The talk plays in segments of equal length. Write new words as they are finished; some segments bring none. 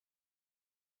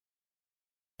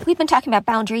We've been talking about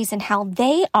boundaries and how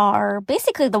they are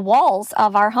basically the walls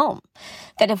of our home.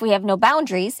 That if we have no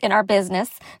boundaries in our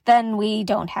business, then we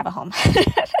don't have a home.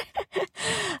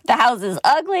 The house is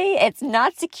ugly, it's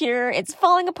not secure, it's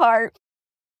falling apart.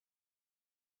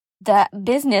 The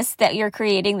business that you're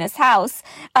creating, this house,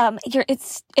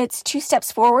 it's 2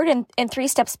 steps forward and 3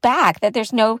 steps back, that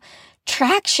there's no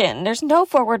traction, there's no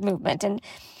forward movement. And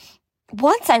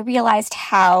once I realized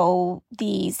how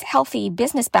these healthy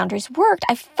business boundaries worked,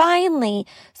 I finally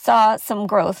saw some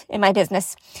growth in my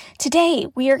business. Today,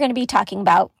 we are going to be talking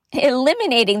about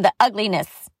eliminating the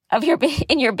ugliness of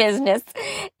in your business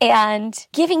and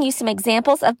giving you some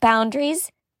examples of boundaries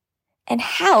and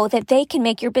how that they can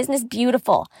make your business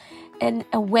beautiful in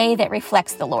a way that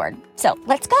reflects the Lord. So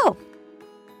let's go.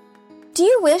 Do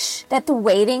you wish that the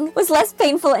waiting was less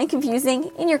painful and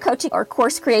confusing in your coaching or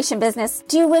course creation business?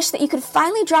 Do you wish that you could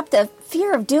finally drop the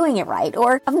fear of doing it right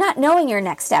or of not knowing your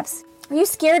next steps? Are you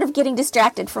scared of getting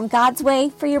distracted from God's way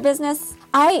for your business?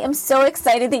 I am so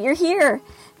excited that you're here.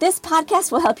 This podcast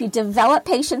will help you develop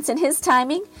patience in His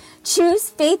timing, choose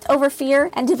faith over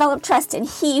fear, and develop trust in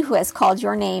He who has called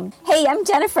your name. Hey, I'm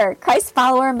Jennifer, Christ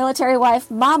follower, military wife,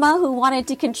 mama who wanted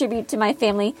to contribute to my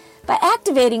family by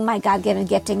activating my God-given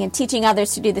gifting and teaching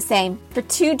others to do the same. For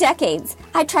 2 decades,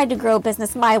 I tried to grow a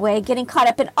business my way, getting caught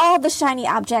up in all the shiny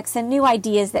objects and new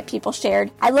ideas that people shared.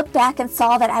 I looked back and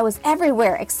saw that I was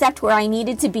everywhere except where I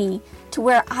needed to be, to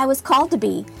where I was called to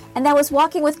be, and that was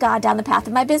walking with God down the path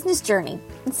of my business journey.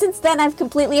 And since then, I've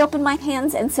completely opened my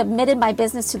hands and submitted my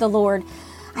business to the Lord.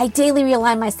 I daily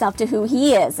realign myself to who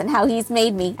He is and how He's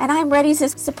made me, and I'm ready to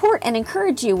support and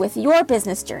encourage you with your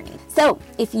business journey. So,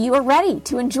 if you are ready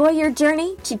to enjoy your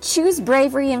journey, to choose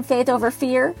bravery and faith over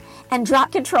fear, and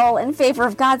drop control in favor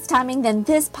of God's timing, then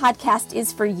this podcast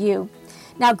is for you.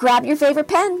 Now grab your favorite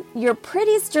pen, your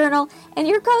prettiest journal, and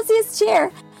your coziest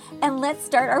chair, and let's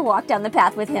start our walk down the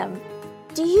path with Him.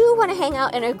 Do you want to hang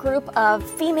out in a group of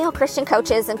female Christian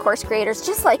coaches and course creators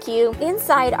just like you?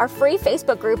 Inside our free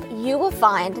Facebook group, you will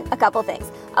find a couple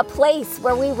things. A place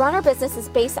where we run our businesses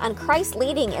based on Christ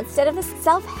leading instead of a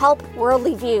self-help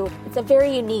worldly view. It's a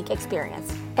very unique experience.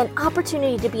 An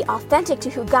opportunity to be authentic to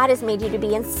who God has made you to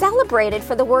be and celebrated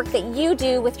for the work that you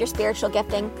do with your spiritual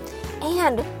gifting.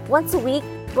 And once a week,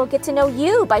 we'll get to know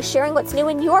you by sharing what's new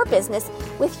in your business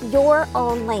with your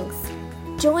own links.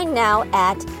 Join now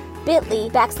at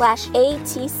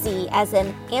bit.ly/ATC as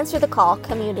in answer the call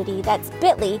community. That's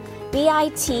bit.ly,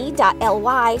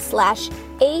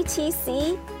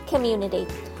 bit.ly/ATC community.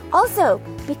 Also,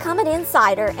 become an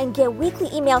insider and get weekly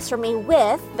emails from me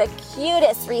with the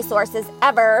cutest resources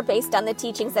ever based on the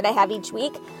teachings that I have each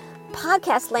week,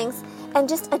 podcast links, and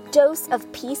just a dose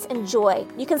of peace and joy.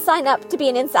 You can sign up to be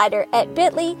an insider at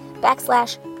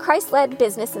bit.ly/Christ-led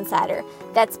Business Insider.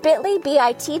 That's bit.ly,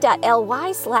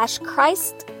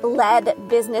 bit.ly/Christ-led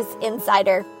Business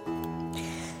Insider.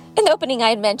 In the opening,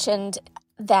 I had mentioned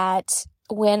that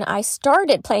when I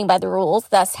started playing by the rules,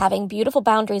 thus having beautiful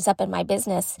boundaries up in my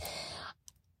business,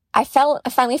 I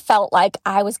finally felt like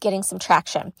I was getting some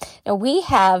traction. Now, we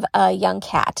have a young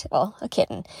cat, well, a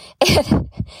kitten,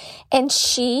 and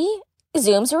she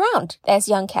zooms around, as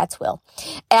young cats will.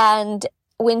 And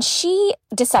when she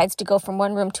decides to go from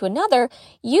one room to another,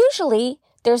 usually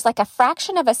there's like a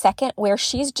fraction of a second where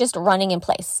she's just running in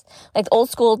place, like old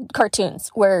school cartoons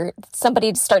where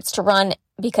somebody starts to run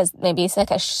because maybe it's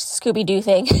like a Scooby-Doo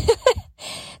thing.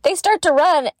 They start to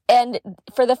run, and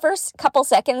for the first couple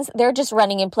seconds, they're just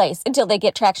running in place until they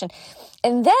get traction.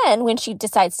 And then when she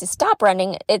decides to stop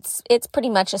running, it's pretty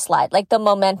much a slide. Like the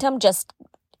momentum just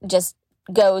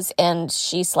goes and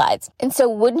she slides. And so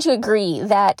wouldn't you agree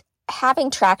that having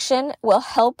traction will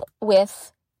help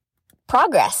with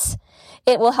progress?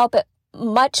 It will help it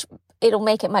it'll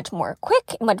make it much more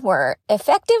quick, much more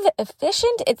effective,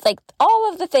 efficient. It's like all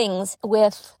of the things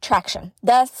with traction.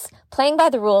 Thus, playing by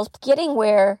the rules, getting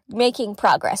where, making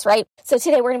progress, right? So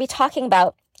today we're going to be talking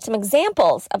about some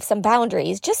examples of some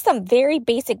boundaries, just some very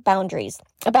basic boundaries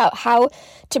about how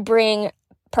to bring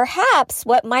perhaps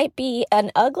what might be an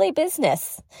ugly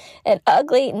business, an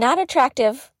ugly, not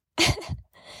attractive,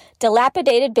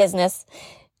 dilapidated business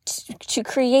to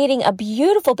creating a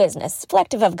beautiful business,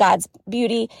 reflective of God's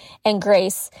beauty and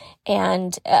grace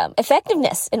and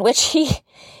effectiveness in which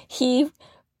He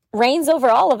reigns over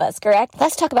all of us, correct?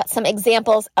 Let's talk about some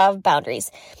examples of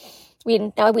boundaries.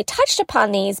 We touched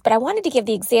upon these, but I wanted to give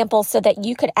the examples so that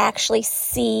you could actually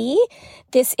see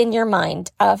this in your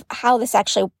mind of how this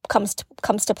actually comes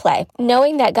to play.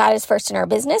 Knowing that God is first in our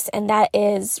business, and that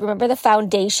is, remember the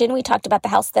foundation. We talked about the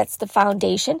house, that's the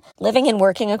foundation. Living and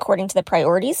working according to the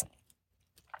priorities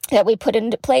that we put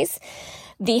into place.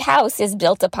 the house is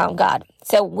built upon God.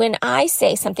 So when I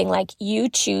say something like, you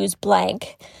choose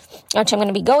blank, which I'm going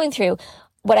to be going through,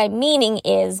 what I'm meaning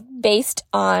is based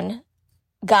on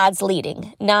God's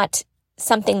leading, not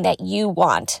something that you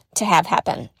want to have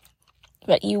happen.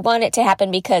 But you want it to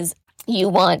happen because you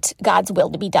want God's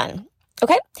will to be done.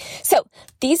 Okay? So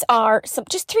these are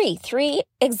just three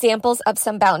examples of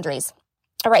some boundaries.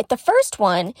 All right. The first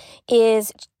one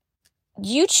is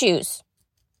you choose.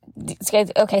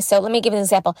 Okay. So let me give you an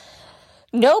example.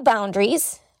 No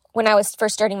boundaries when I was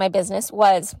first starting my business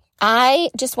was I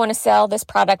just want to sell this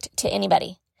product to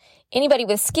anybody. Anybody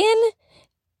with skin,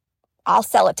 I'll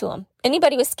sell it to them.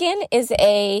 Anybody with skin is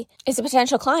a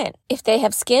potential client. If they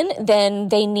have skin, then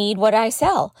they need what I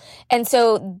sell. And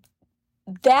so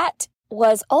that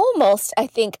was almost, I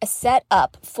think, a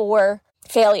setup for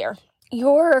failure.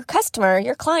 Your customer,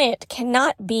 your client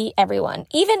cannot be everyone.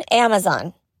 Even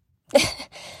Amazon,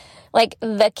 like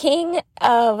the king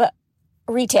of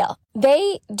retail,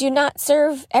 they do not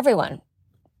serve everyone.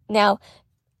 Now,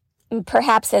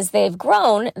 perhaps as they've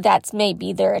grown, that's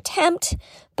maybe their attempt,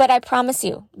 but I promise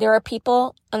you, there are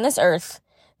people on this earth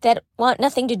that want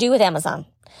nothing to do with Amazon,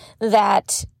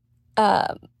 that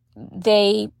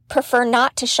they prefer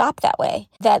not to shop that way,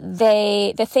 that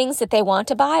the things that they want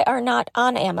to buy are not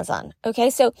on Amazon. Okay,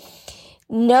 so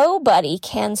nobody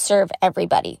can serve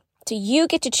everybody. So you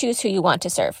get to choose who you want to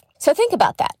serve. So think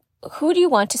about that. Who do you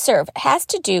want to serve? It has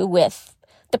to do with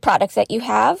the products that you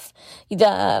have,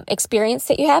 the experience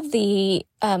that you have, the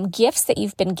gifts that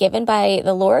you've been given by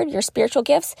the Lord, your spiritual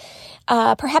gifts.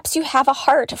 Perhaps you have a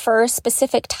heart for a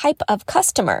specific type of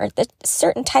customer, the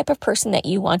certain type of person that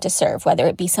you want to serve, whether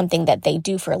it be something that they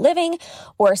do for a living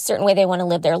or a certain way they want to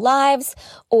live their lives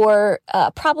or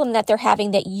a problem that they're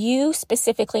having that you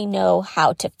specifically know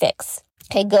how to fix.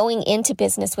 Okay, going into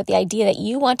business with the idea that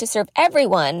you want to serve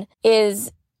everyone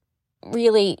is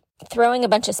really throwing a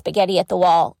bunch of spaghetti at the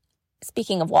wall,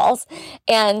 speaking of walls,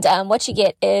 and what you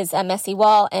get is a messy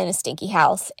wall and a stinky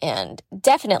house, and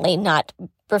definitely not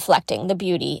reflecting the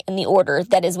beauty and the order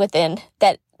that is within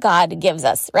that God gives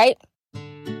us, right?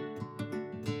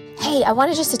 Hey, I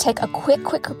wanted just to take a quick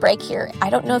break here.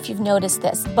 I don't know if you've noticed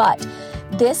this, but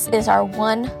this is our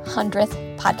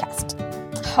 100th podcast.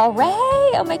 Hooray!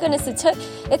 Oh my goodness,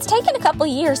 it's taken a couple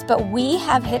years, but we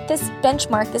have hit this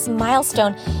benchmark, this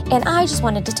milestone, and I just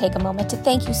wanted to take a moment to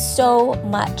thank you so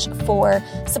much for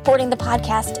supporting the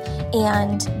podcast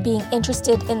and being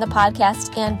interested in the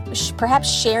podcast and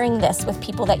perhaps sharing this with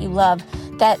people that you love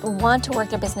that want to work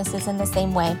their businesses in the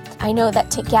same way. I know that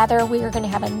together we are going to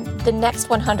have the next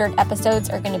 100 episodes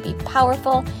are going to be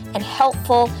powerful and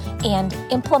helpful and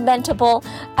implementable,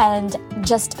 and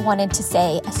just wanted to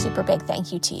say a super big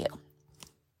thank you to you.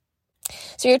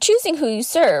 So you're choosing who you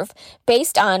serve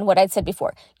based on what I'd said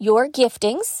before, your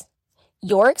giftings,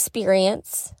 your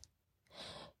experience,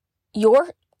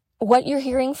 what you're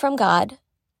hearing from God,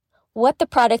 what the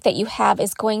product that you have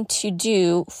is going to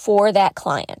do for that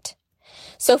client.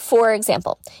 So for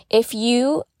example, if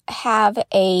you have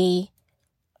a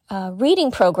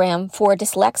reading program for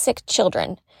dyslexic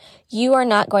children, you are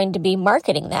not going to be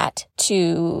marketing that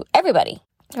to everybody,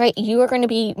 right? You are going to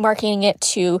be marketing it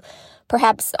to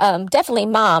perhaps definitely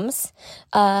moms,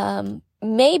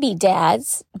 maybe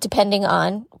dads, depending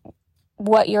on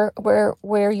what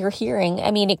where you're hearing.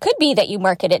 I mean, it could be that you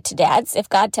market it to dads if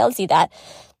God tells you that.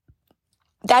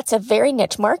 That's a very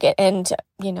niche market, and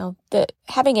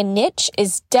having a niche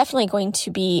is definitely going to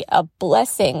be a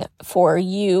blessing for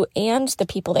you and the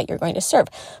people that you're going to serve.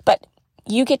 But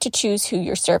you get to choose who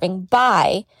you're serving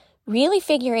by really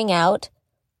figuring out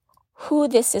who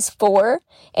this is for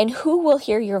and who will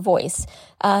hear your voice.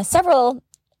 Several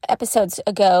episodes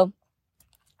ago,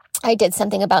 I did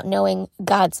something about knowing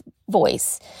God's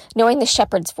voice, knowing the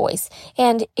shepherd's voice.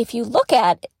 And if you look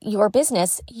at your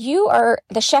business, you are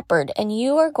the shepherd and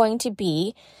you are going to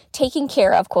be taking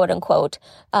care of, quote unquote,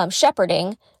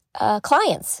 shepherding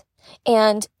clients.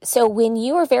 And so when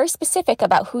you are very specific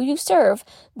about who you serve,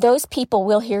 those people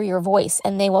will hear your voice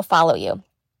and they will follow you.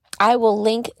 I will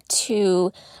link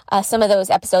to some of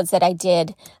those episodes that I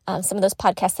did, some of those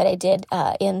podcasts that I did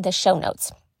in the show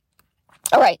notes.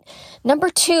 All right. Number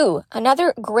 2,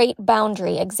 another great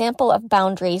boundary, example of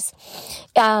boundaries.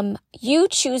 You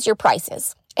choose your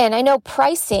prices. And I know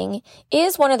pricing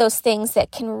is one of those things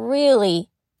that can really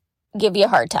give you a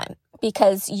hard time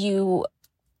because you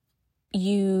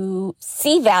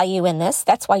see value in this.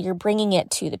 That's why you're bringing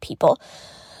it to the people.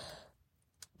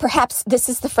 Perhaps this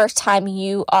is the first time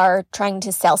you are trying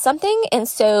to sell something, and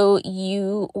so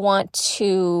you want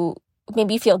to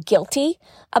maybe feel guilty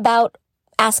about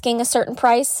asking a certain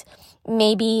price.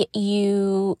 Maybe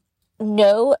you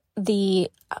know the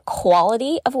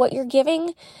quality of what you're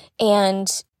giving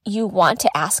and you want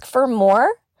to ask for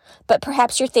more, but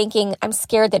perhaps you're thinking, I'm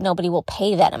scared that nobody will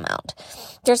pay that amount.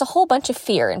 There's a whole bunch of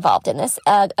fear involved in this.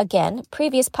 Again,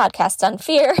 previous podcasts on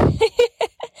fear.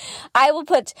 I will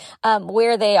put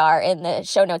where they are in the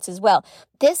show notes as well.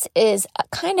 This is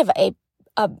kind of a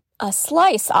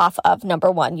slice off of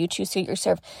number one, you choose who you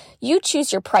serve. You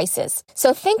choose your prices.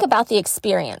 So think about the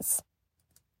experience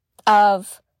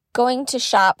of going to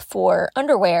shop for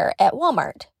underwear at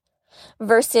Walmart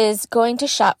versus going to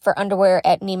shop for underwear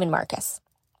at Neiman Marcus.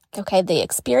 Okay, the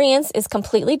experience is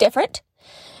completely different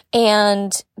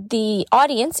and the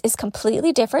audience is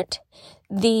completely different.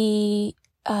 The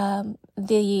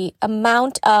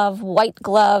amount of white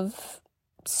glove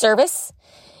service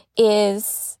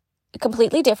is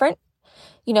completely different.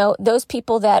 You know, those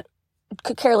people that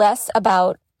could care less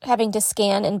about having to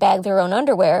scan and bag their own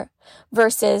underwear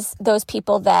versus those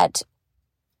people that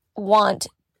want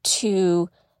to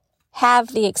have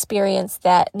the experience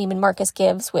that Neiman Marcus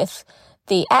gives with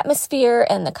the atmosphere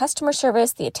and the customer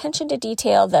service, the attention to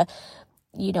detail,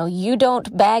 you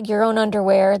don't bag your own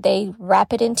underwear. They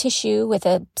wrap it in tissue with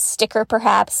a sticker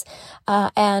perhaps,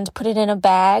 and put it in a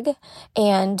bag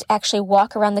and actually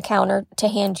walk around the counter to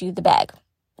hand you the bag,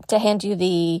 to hand you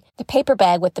the paper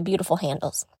bag with the beautiful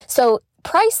handles. So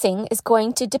pricing is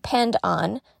going to depend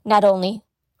on not only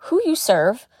who you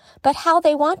serve, but how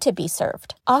they want to be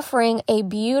served. Offering a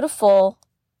beautiful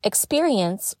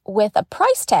experience with a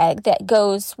price tag that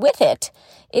goes with it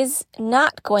is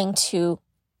not going to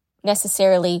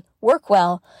necessarily work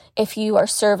well if you are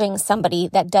serving somebody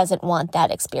that doesn't want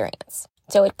that experience.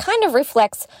 So it kind of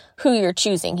reflects who you're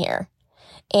choosing here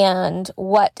and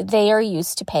what they are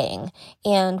used to paying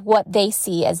and what they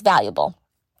see as valuable.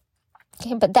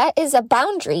 Okay, but that is a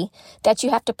boundary that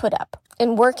you have to put up.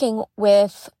 In working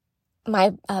with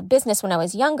my business when I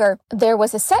was younger, there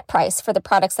was a set price for the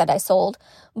products that I sold,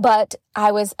 but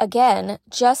I was, again,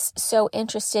 just so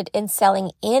interested in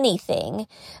selling anything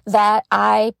that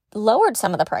I lowered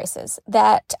some of the prices,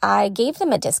 that I gave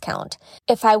them a discount.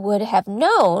 If I would have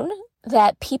known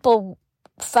that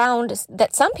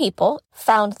some people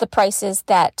found the prices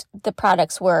that the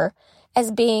products were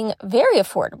as being very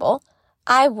affordable,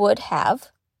 I would have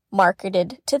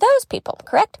marketed to those people,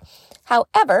 correct?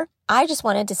 However, I just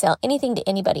wanted to sell anything to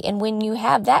anybody. And when you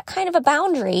have that kind of a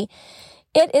boundary,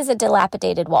 it is a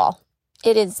dilapidated wall.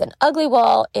 It is an ugly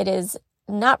wall. It is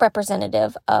not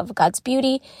representative of God's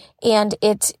beauty, and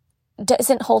it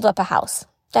doesn't hold up a house.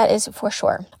 That is for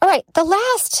sure. All right, the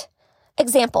last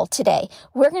example today,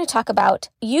 we're going to talk about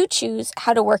you choose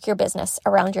how to work your business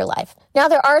around your life. Now,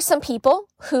 there are some people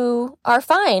who are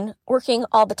fine working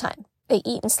all the time. They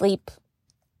eat and sleep.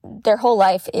 Their whole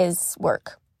life is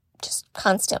work. Just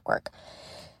constant work.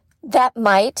 That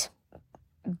might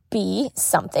be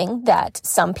something that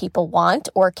some people want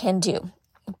or can do.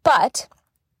 But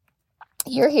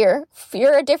you're here,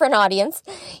 you're a different audience.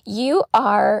 You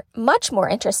are much more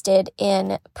interested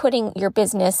in putting your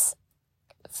business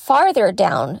farther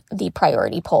down the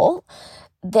priority pole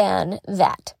than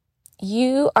that.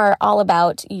 You are all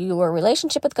about your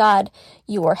relationship with God,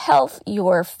 your health,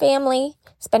 your family,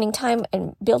 spending time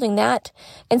and building that.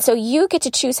 And so you get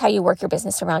to choose how you work your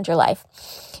business around your life.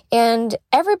 And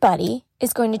everybody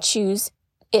is going to choose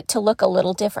it to look a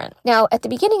little different. Now, at the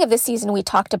beginning of this season, we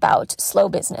talked about slow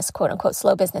business, quote unquote,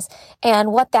 slow business,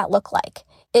 and what that looked like.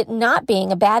 It not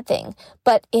being a bad thing,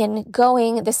 but in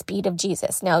going the speed of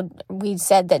Jesus. Now, we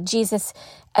said that Jesus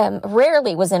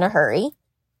rarely was in a hurry.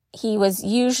 He was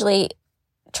usually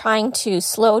trying to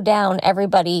slow down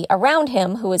everybody around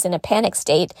him who was in a panic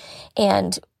state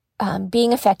and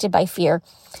being affected by fear.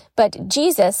 But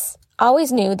Jesus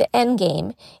always knew the end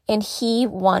game, and he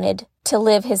wanted to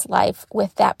live his life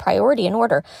with that priority in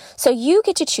order. So you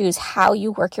get to choose how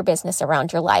you work your business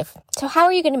around your life. So how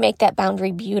are you going to make that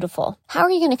boundary beautiful? How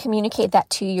are you going to communicate that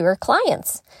to your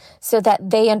clients so that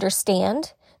they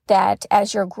understand that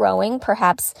as you're growing,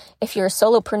 perhaps if you're a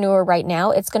solopreneur right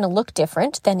now, it's going to look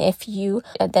different than if you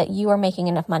are making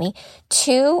enough money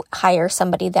to hire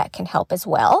somebody that can help as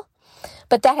well.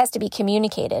 But that has to be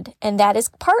communicated, and that is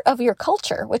part of your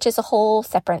culture, which is a whole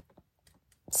separate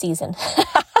season.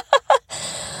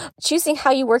 Choosing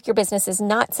how you work your business is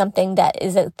not something that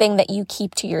is a thing that you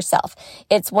keep to yourself.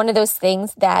 It's one of those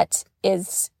things that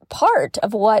is part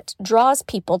of what draws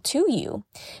people to you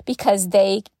because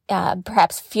they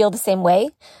perhaps feel the same way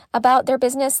about their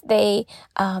business. They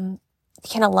can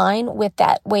align with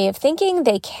that way of thinking.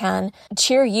 They can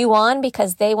cheer you on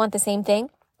because they want the same thing.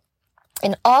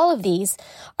 And all of these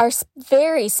are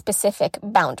very specific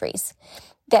boundaries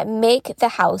that make the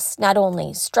house not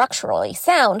only structurally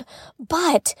sound,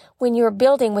 but when you're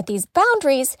building with these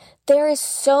boundaries, there is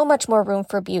so much more room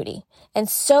for beauty and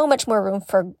so much more room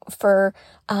for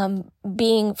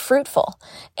being fruitful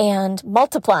and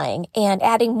multiplying and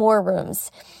adding more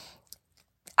rooms.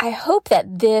 I hope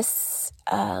that these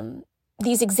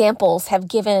examples have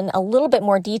given a little bit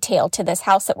more detail to this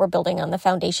house that we're building on the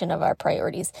foundation of our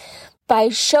priorities by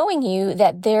showing you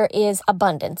that there is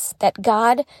abundance, that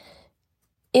God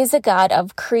is a God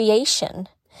of creation,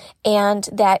 and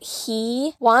that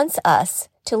He wants us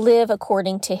to live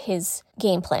according to His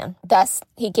game plan. Thus,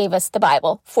 He gave us the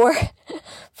Bible for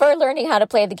learning how to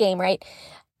play the game, right?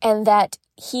 And that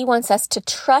He wants us to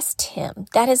trust Him.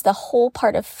 That is the whole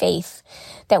part of faith,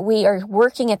 that we are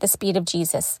working at the speed of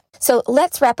Jesus. So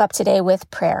let's wrap up today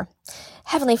with prayer.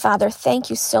 Heavenly Father, thank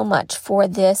you so much for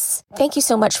this. Thank you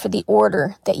so much for the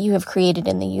order that you have created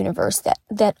in the universe,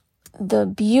 that the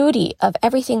beauty of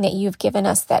everything that you've given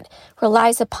us that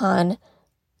relies upon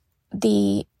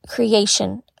the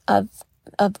creation of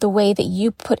the way that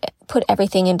you put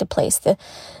everything into place,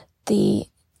 the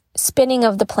spinning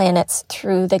of the planets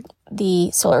through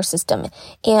the solar system,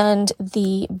 and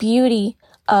the beauty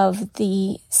of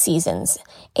the seasons,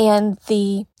 and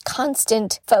the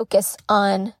constant focus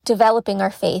on developing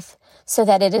our faith so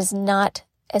that it is not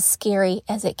as scary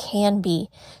as it can be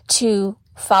to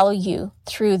follow you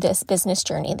through this business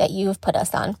journey that you have put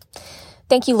us on.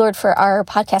 Thank you, Lord, for our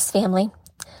podcast family.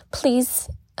 Please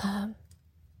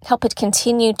help it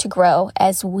continue to grow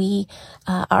as we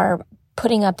are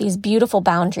putting up these beautiful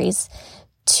boundaries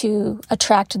to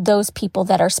attract those people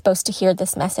that are supposed to hear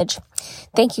this message.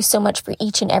 Thank you so much for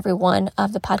each and every one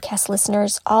of the podcast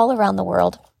listeners all around the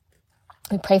world.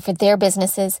 We pray for their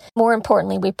businesses. More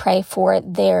importantly, we pray for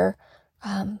their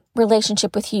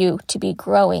relationship with you to be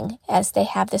growing as they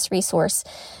have this resource,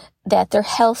 that their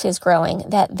health is growing,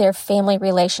 that their family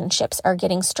relationships are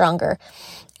getting stronger,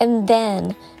 and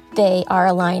then they are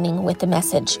aligning with the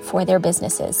message for their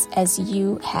businesses as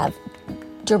you have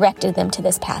directed them to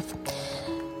this path.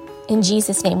 In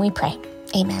Jesus' name we pray.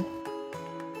 Amen.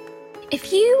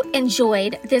 If you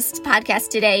enjoyed this podcast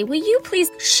today, will you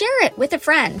please share it with a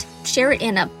friend? Share it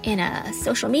in a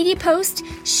social media post,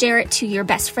 share it to your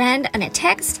best friend on a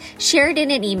text, share it in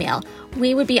an email.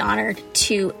 We would be honored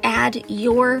to add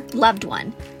your loved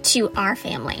one to our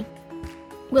family.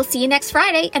 We'll see you next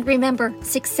Friday, and remember,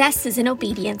 success is in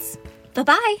obedience.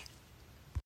 Bye-bye.